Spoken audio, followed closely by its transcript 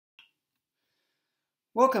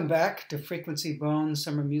Welcome back to Frequency Bone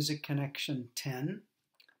Summer Music Connection 10.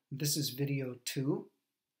 This is video 2,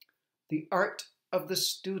 The Art of the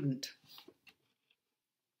Student.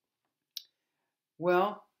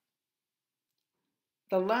 Well,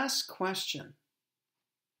 the last question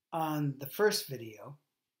on the first video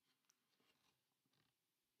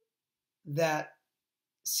that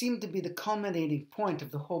seemed to be the culminating point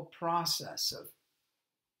of the whole process of,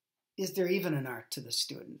 is there even an art to the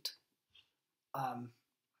student?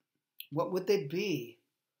 What would they be?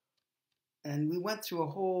 And we went through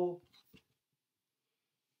a whole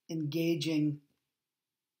engaging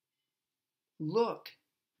look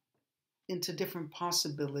into different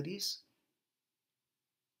possibilities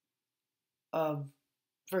of,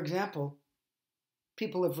 for example,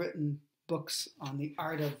 people have written books on the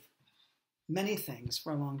art of many things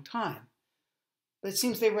for a long time. But it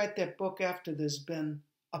seems they write that book after there's been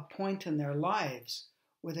a point in their lives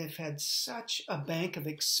where they've had such a bank of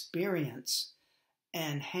experience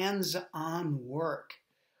and hands-on work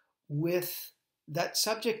with that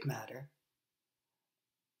subject matter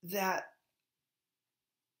that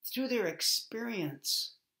through their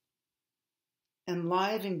experience and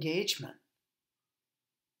live engagement,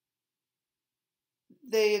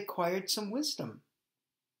 they acquired some wisdom.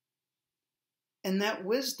 And that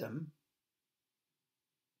wisdom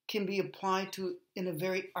can be applied to in a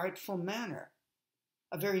very artful manner,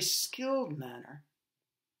 a very skilled manner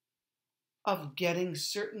of getting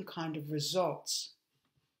certain kind of results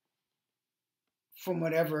from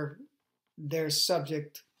whatever their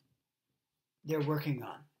subject they're working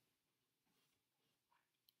on.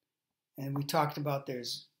 And we talked about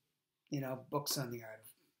there's, books on the art of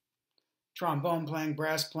trombone playing,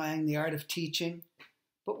 brass playing, the art of teaching.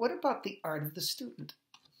 But what about the art of the student?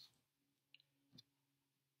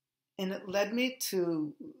 And it led me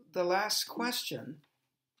to the last question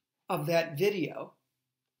of that video,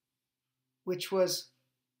 which was,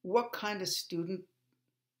 what kind of student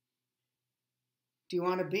do you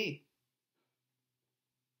want to be?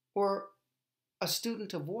 Or a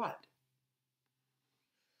student of what?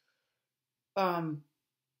 And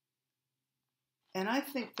I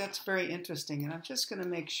think that's very interesting, and I'm just going to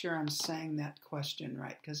make sure I'm saying that question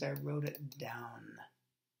right because I wrote it down.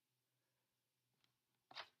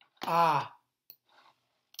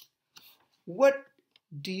 What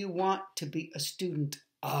do you want to be a student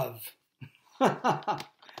of?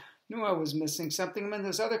 Knew I was missing something. I mean,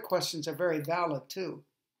 those other questions are very valid too.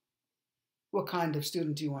 What kind of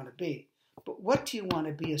student do you want to be? But what do you want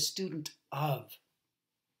to be a student of?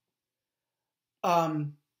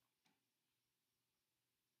 And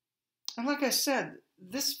like I said,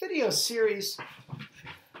 this video series,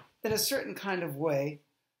 in a certain kind of way,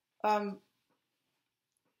 I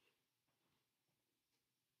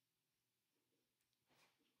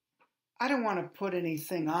don't want to put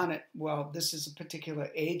anything on it. Well, this is a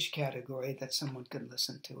particular age category that someone could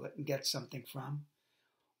listen to it and get something from.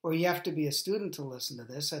 Or you have to be a student to listen to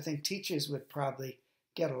this. I think teachers would probably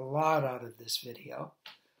get a lot out of this video.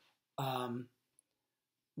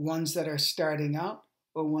 Ones that are starting out,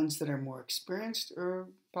 or ones that are more experienced, or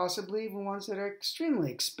possibly even ones that are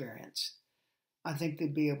extremely experienced. I think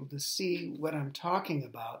they'd be able to see what I'm talking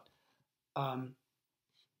about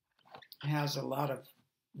has a lot of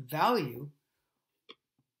value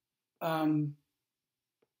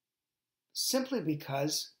simply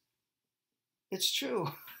because it's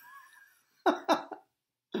true.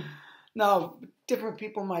 Now, different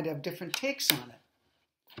people might have different takes on it,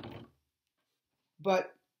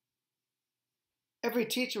 but every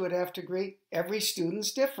teacher would have to agree every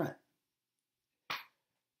student's different.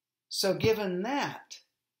 So given that,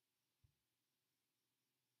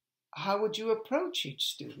 how would you approach each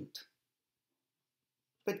student?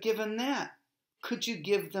 But given that, could you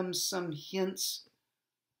give them some hints,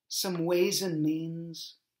 some ways and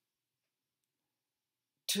means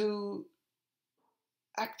to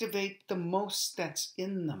activate the most that's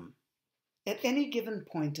in them at any given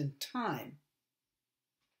point in time?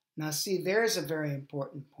 Now see, there's a very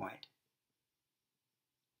important point.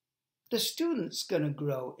 The student's going to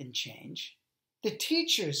grow and change. The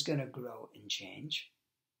teacher's going to grow and change.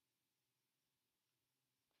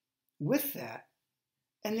 With that,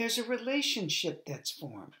 and there's a relationship that's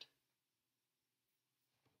formed.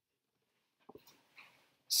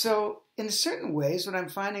 So in certain ways, what I'm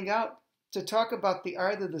finding out, to talk about the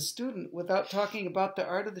art of the student without talking about the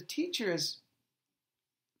art of the teacher is,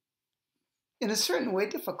 in a certain way,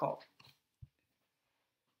 difficult.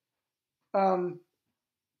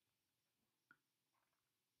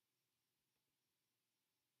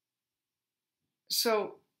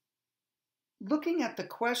 So looking at the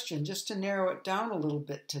question, just to narrow it down a little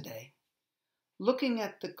bit today, looking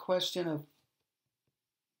at the question of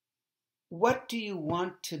what do you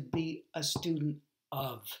want to be a student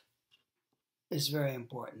of is very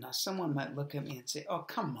important. Now, someone might look at me and say, oh,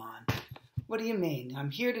 come on. What do you mean? I'm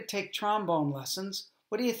here to take trombone lessons.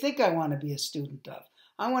 What do you think I want to be a student of?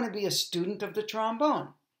 I want to be a student of the trombone.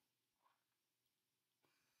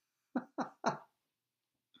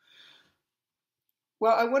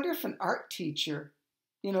 Well, I wonder if an art teacher,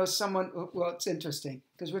 someone, well, it's interesting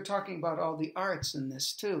because we're talking about all the arts in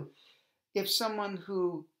this too. If someone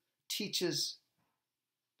who teaches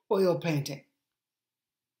oil painting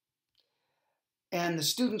and the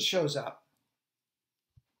student shows up,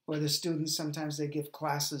 or the students, sometimes they give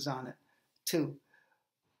classes on it too.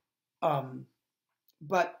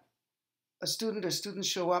 But a student or students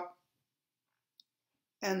show up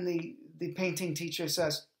and the painting teacher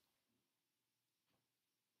says,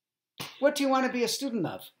 what do you want to be a student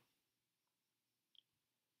of?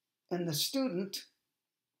 And the student,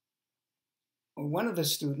 or one of the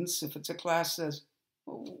students, if it's a class, says,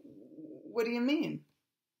 what do you mean?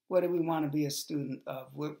 What do we want to be a student of?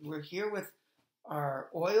 We're here with our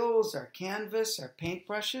oils, our canvas, our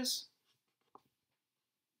paintbrushes.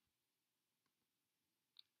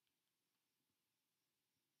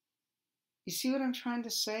 You see what I'm trying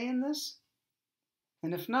to say in this?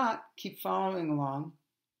 And if not, keep following along,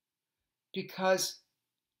 because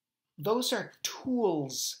those are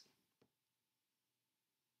tools.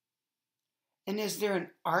 And is there an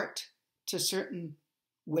art to a certain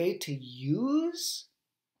way to use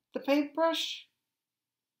the paintbrush?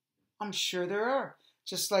 I'm sure there are.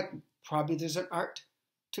 Just like probably there's an art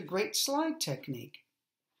to great slide technique.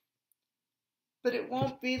 But it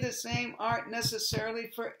won't be the same art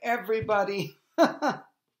necessarily for everybody.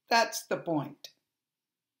 That's the point.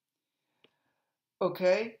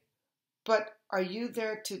 Okay? But are you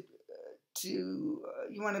there to you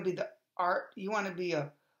want to be the art, you want to be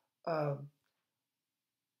a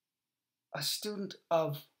student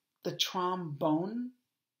of the trombone?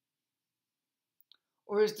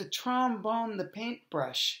 Or is the trombone the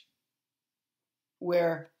paintbrush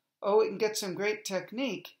where, we can get some great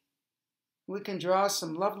technique, we can draw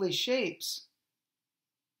some lovely shapes,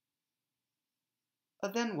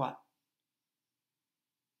 but then what?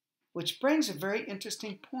 Which brings a very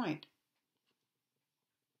interesting point.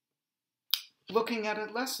 Looking at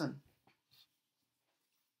a lesson,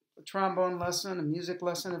 a trombone lesson, a music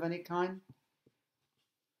lesson of any kind.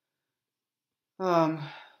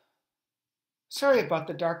 Sorry about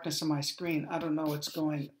the darkness of my screen. I don't know what's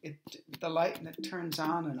going, the light and it turns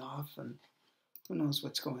on and off, and who knows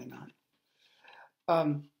what's going on.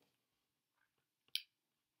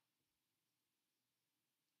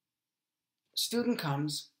 Student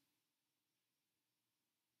comes,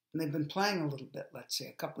 and they've been playing a little bit, let's say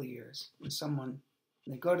a couple of years, and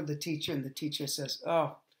they go to the teacher, and the teacher says,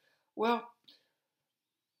 oh, well,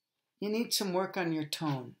 you need some work on your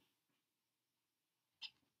tone.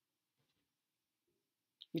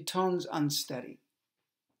 Your tone's unsteady.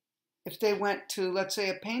 If they went to, let's say,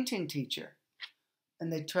 a painting teacher, and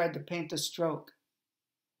they tried to paint a stroke,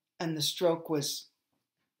 and the stroke was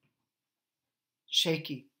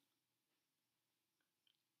shaky,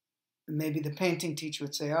 maybe the painting teacher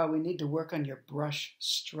would say, we need to work on your brush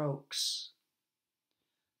strokes.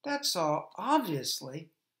 That's all obviously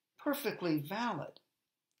perfectly valid.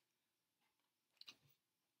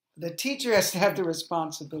 The teacher has to have the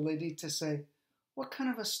responsibility to say, what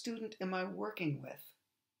kind of a student am I working with?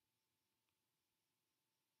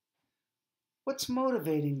 What's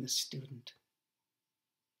motivating the student?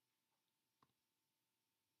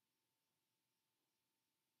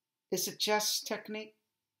 Is it just technique?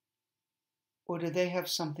 Or do they have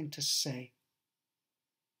something to say?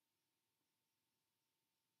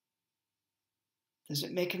 Does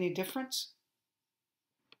it make any difference?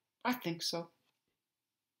 I think so.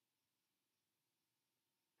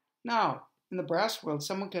 Now, in the brass world,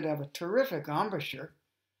 someone could have a terrific embouchure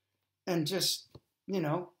and just,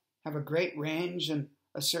 have a great range and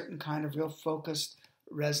a certain kind of real focused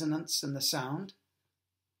resonance in the sound,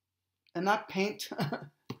 and not paint,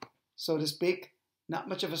 so to speak, not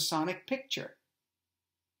much of a sonic picture,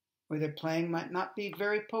 where their playing might not be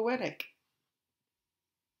very poetic,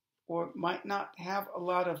 or might not have a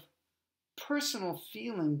lot of personal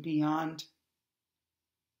feeling beyond,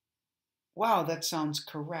 wow, that sounds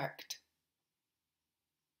correct.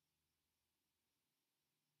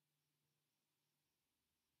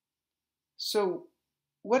 So,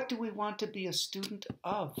 what do we want to be a student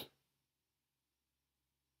of?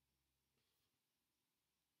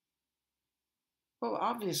 Well,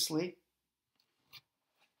 obviously,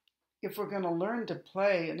 if we're going to learn to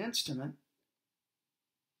play an instrument,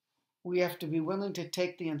 we have to be willing to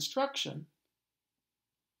take the instruction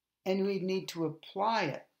and we need to apply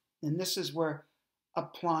it. And this is where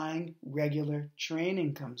applying regular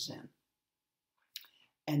training comes in.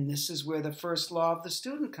 And this is where the first law of the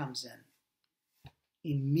student comes in.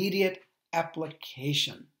 Immediate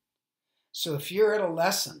application. So if you're at a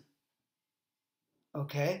lesson,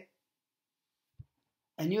 okay,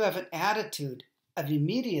 and you have an attitude of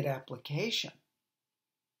immediate application,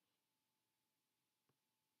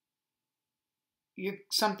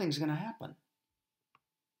 something's going to happen.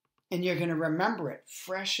 And you're going to remember it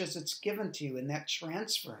fresh as it's given to you in that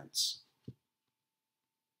transference.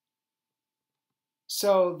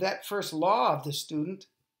 So that first law of the student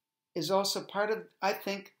is also part of, I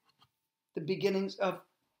think, the beginnings of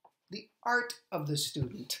the art of the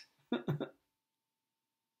student.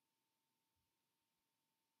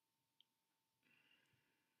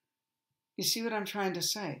 You see what I'm trying to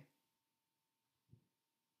say?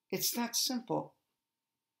 It's that simple.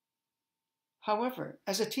 However,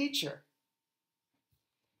 as a teacher,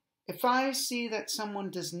 if I see that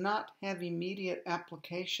someone does not have immediate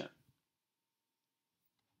application,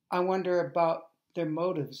 I wonder about their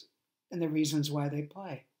motives and the reasons why they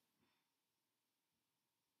play.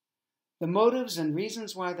 The motives and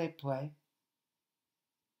reasons why they play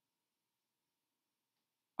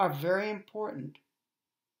are very important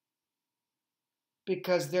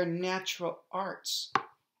because they're natural arts.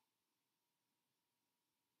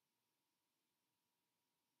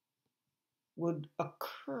 Would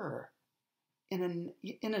occur in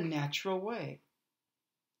a natural way.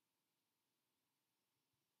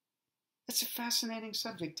 It's a fascinating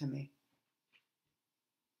subject to me.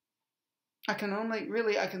 I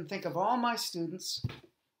can think of all my students,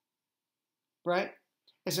 right?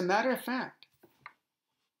 As a matter of fact,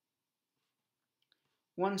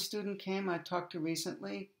 one student came I talked to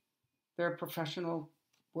recently. They're a professional,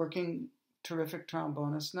 working, terrific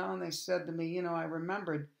trombonist now, and they said to me, I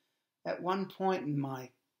remembered at one point in my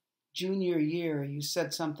junior year, you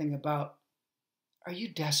said something about, are you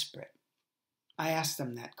desperate? I asked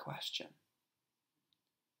them that question.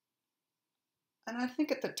 And I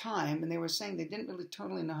think at the time, and they were saying they didn't really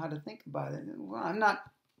totally know how to think about it. Well, I'm not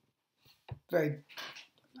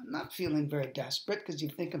feeling very desperate, because you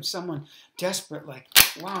think of someone desperate like,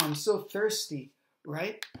 wow, I'm so thirsty,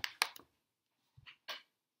 right?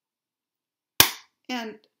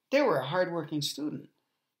 And they were a hardworking student.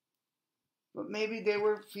 But maybe they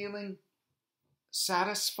were feeling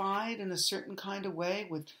satisfied in a certain kind of way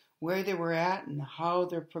with where they were at and how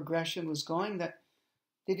their progression was going, that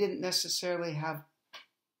they didn't necessarily have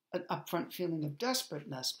an upfront feeling of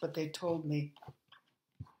desperateness, but they told me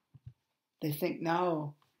they think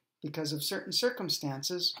now, because of certain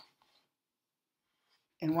circumstances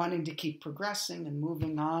and wanting to keep progressing and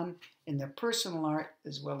moving on in their personal art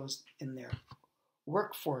as well as in their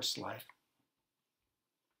workforce life,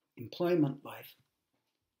 employment life,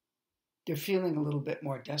 they're feeling a little bit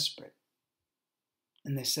more desperate.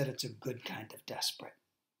 And they said it's a good kind of desperate.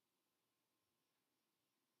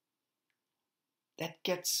 That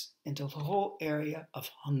gets into the whole area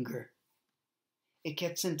of hunger. It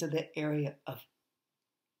gets into the area of,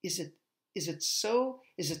 is it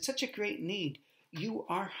such a great need? You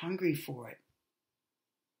are hungry for it.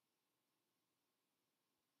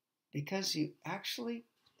 Because you actually,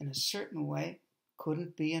 in a certain way,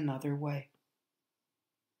 couldn't be another way.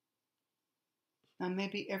 Now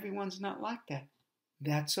maybe everyone's not like that.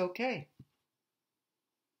 That's okay.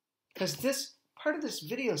 Because this part of this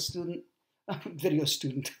video student, I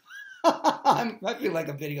feel like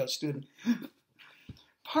a video student.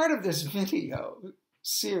 Part of this video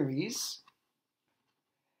series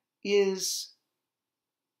is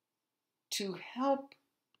to help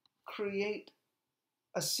create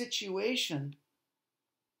a situation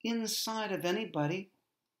inside of anybody,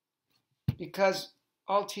 because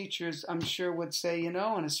all teachers, I'm sure, would say, in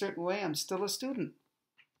a certain way, I'm still a student.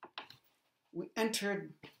 We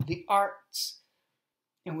entered the arts,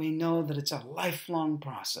 and we know that it's a lifelong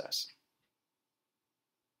process.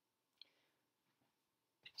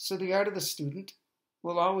 So the art of the student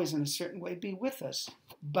will always, in a certain way, be with us,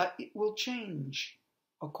 but it will change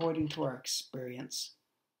according to our experience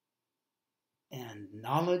and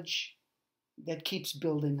knowledge that keeps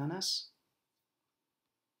building on us,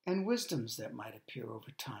 and wisdoms that might appear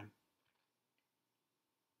over time.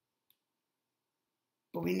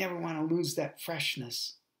 But we never want to lose that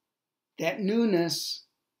freshness, that newness.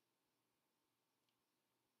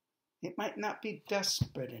 It might not be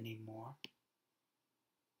desperate anymore.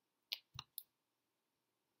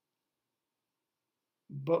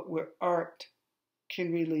 But where art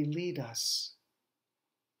can really lead us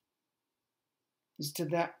is to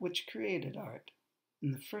that which created art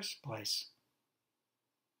in the first place.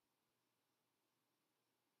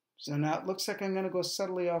 So now it looks like I'm going to go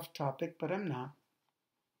subtly off topic, but I'm not.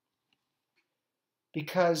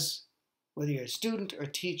 Because whether you're a student or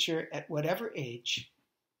teacher at whatever age,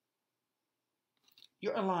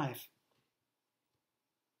 you're alive.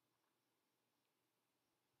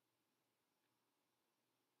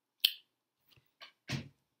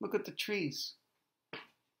 Look at the trees.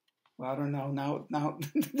 Well, I don't know. Now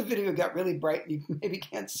the video got really bright and you maybe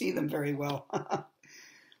can't see them very well. But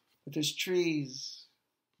there's trees.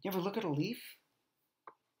 You ever look at a leaf?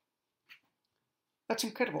 That's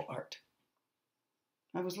incredible art.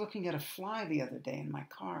 I was looking at a fly the other day in my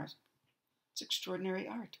car. It's extraordinary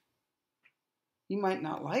art. You might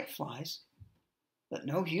not like flies, but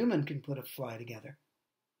no human can put a fly together.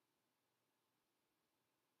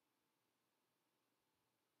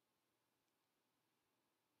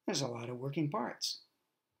 There's a lot of working parts.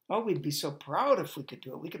 Oh, we'd be so proud if we could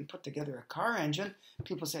do it. We can put together a car engine.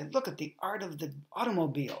 People say, look at the art of the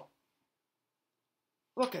automobile.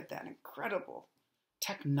 Look at that incredible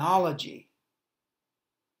technology.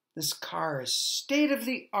 This car is state of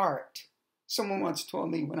the art. Someone once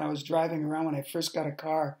told me when I was driving around when I first got a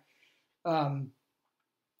car, when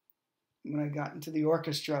I got into the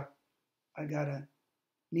orchestra, I got a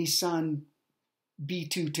Nissan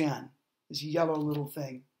B210, this yellow little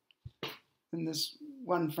thing. And this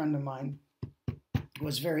one friend of mine who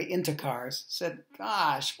was very into cars said,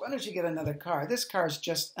 gosh, why don't you get another car? This car's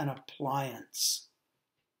just an appliance.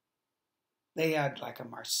 They had like a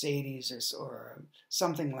Mercedes or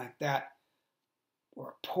something like that,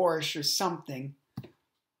 or a Porsche or something.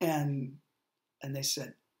 And they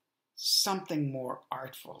said, something more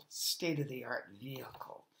artful, state-of-the-art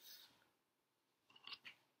vehicle.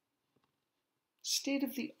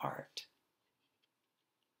 State-of-the-art.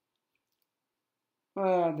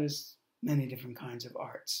 Well, there's many different kinds of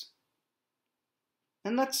arts.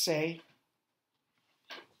 And let's say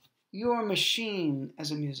your machine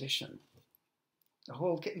as a musician, the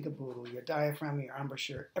whole kit and caboodle, your diaphragm, your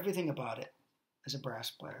embouchure, everything about it as a brass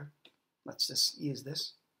player, let's just use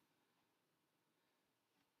this,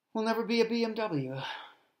 will never be a BMW.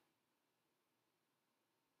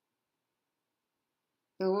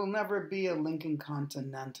 It will never be a Lincoln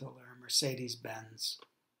Continental or a Mercedes-Benz.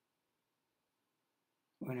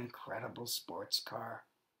 Or an incredible sports car.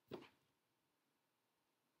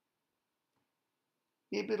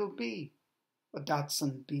 Maybe it'll be a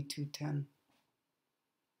Datsun B210.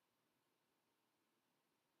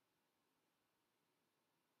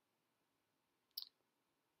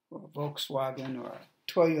 Or a Volkswagen or a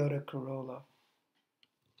Toyota Corolla.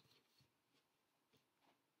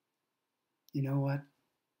 You know what?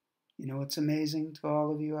 You know what's amazing to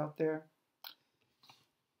all of you out there?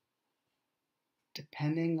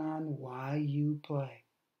 Depending on why you play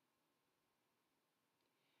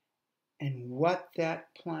and what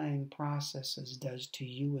that playing process does to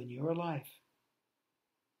you in your life,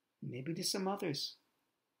 maybe to some others,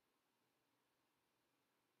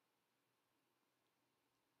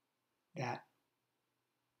 that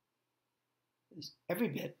is every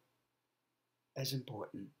bit as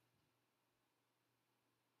important.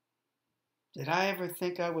 Did I ever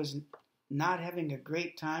think I was not having a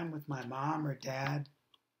great time with my mom or dad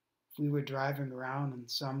if we were driving around in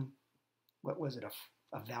some, what was it,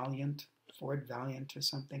 a Valiant, Ford Valiant or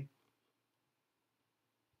something?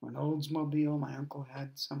 Or an Oldsmobile. My uncle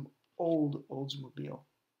had some old Oldsmobile.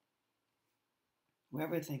 We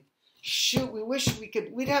ever think, shoot, we wish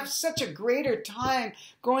we'd have such a greater time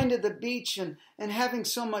going to the beach and having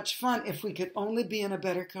so much fun if we could only be in a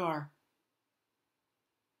better car.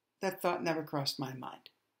 That thought never crossed my mind.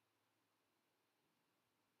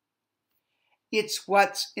 It's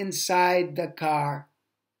what's inside the car.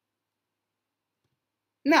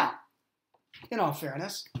 Now, in all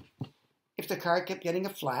fairness, if the car kept getting a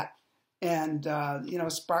flat and,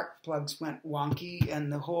 spark plugs went wonky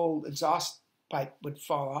and the whole exhaust pipe would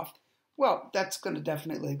fall off, well, that's going to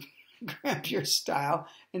definitely cramp your style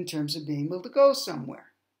in terms of being able to go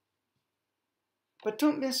somewhere. But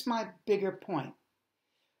don't miss my bigger point.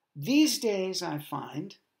 These days I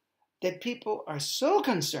find that people are so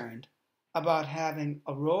concerned about having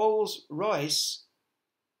a Rolls Royce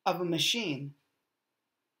of a machine.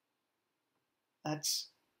 That's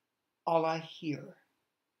all I hear.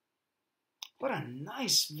 What a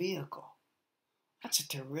nice vehicle. That's a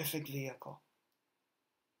terrific vehicle.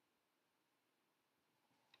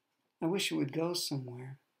 I wish it would go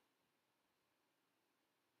somewhere.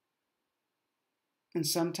 And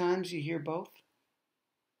sometimes you hear both.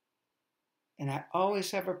 And I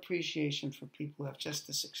always have appreciation for people who have just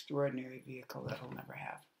this extraordinary vehicle that I'll never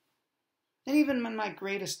have. And even in my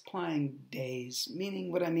greatest playing days,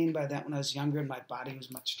 meaning what I mean by that, when I was younger and my body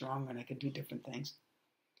was much stronger and I could do different things,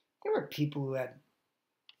 there were people who had,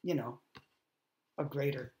 you know, a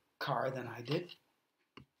greater car than I did.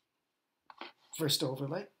 First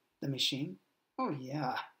overlay, the machine. Oh,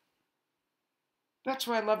 yeah. That's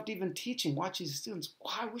why I loved even teaching, watching the students.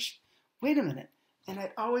 Oh, I wish, wait a minute. And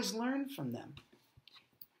I'd always learn from them.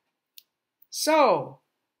 So,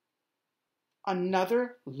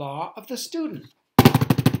 another law of the student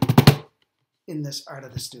in this art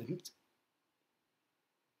of the student.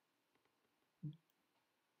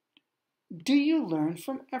 Do you learn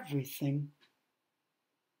from everything?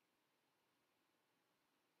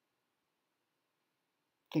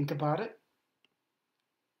 Think about it.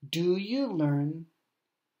 Do you learn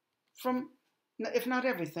from, if not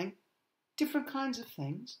everything, different kinds of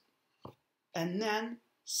things, and then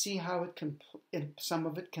see how some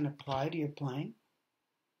of it can apply to your playing?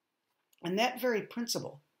 And that very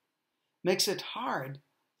principle makes it hard,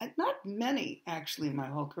 and not many actually in my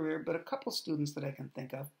whole career, but a couple students that I can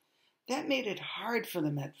think of, that made it hard for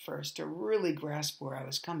them at first to really grasp where I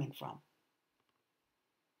was coming from.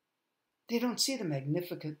 They don't see the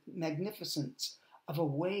magnificence of a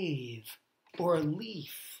wave or a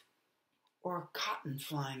leaf or a cotton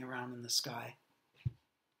flying around in the sky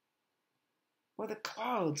or the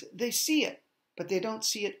clouds. They see it, but they don't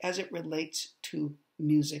see it as it relates to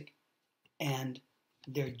music and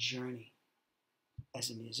their journey as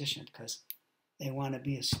a musician, because they want to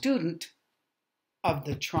be a student of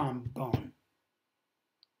the trombone.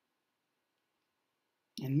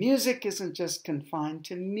 And music isn't just confined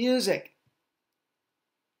to music.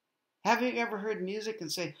 Have you ever heard music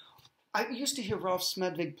and say, I used to hear Rolf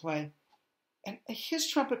Smedvig play, and his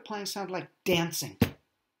trumpet playing sounded like dancing.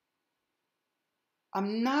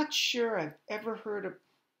 I'm not sure I've ever heard a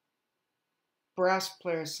brass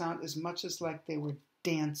player sound as much as like they were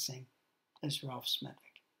dancing as Rolf Smedvig.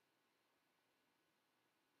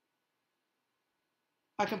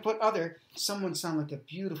 I can put someone sound like a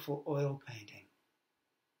beautiful oil painting.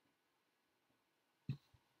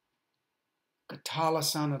 Catala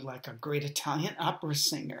sounded like a great Italian opera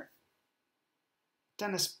singer.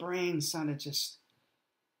 Dennis Brain sounded just,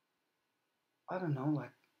 I don't know,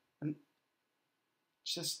 like,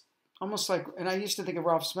 just almost like, and I used to think of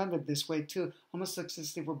Rolf Smedvig this way too, almost like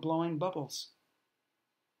as they were blowing bubbles.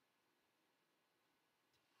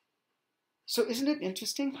 So isn't it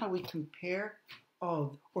interesting how we compare,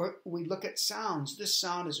 or we look at sounds. This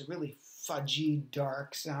sound is a really fudgy,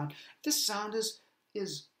 dark sound. This sound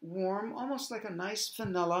is warm, almost like a nice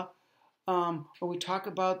vanilla. Or we talk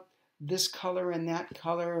about this color and that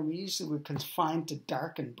color, and we're confined to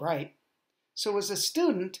dark and bright. So as a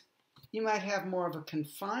student, you might have more of a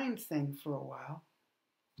confined thing for a while.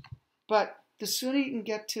 But the sooner you can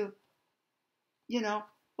get to,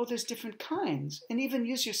 there's different kinds, and even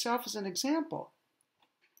use yourself as an example.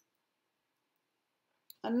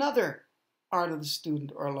 Another art of the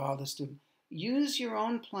student or law of the student. Use your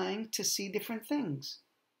own playing to see different things.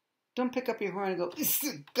 Don't pick up your horn and go,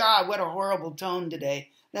 God, what a horrible tone today.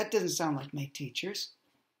 That doesn't sound like my teachers.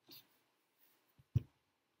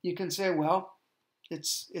 You can say, well,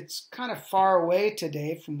 it's kind of far away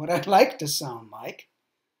today from what I'd like to sound like.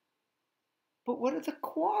 But what are the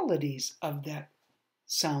qualities of that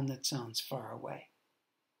sound that sounds far away?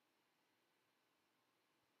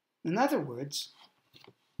 In other words,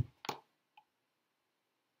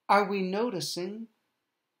 are we noticing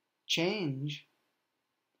change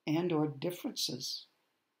and or differences?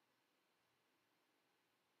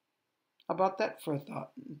 How about that for a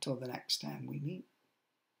thought until the next time we meet?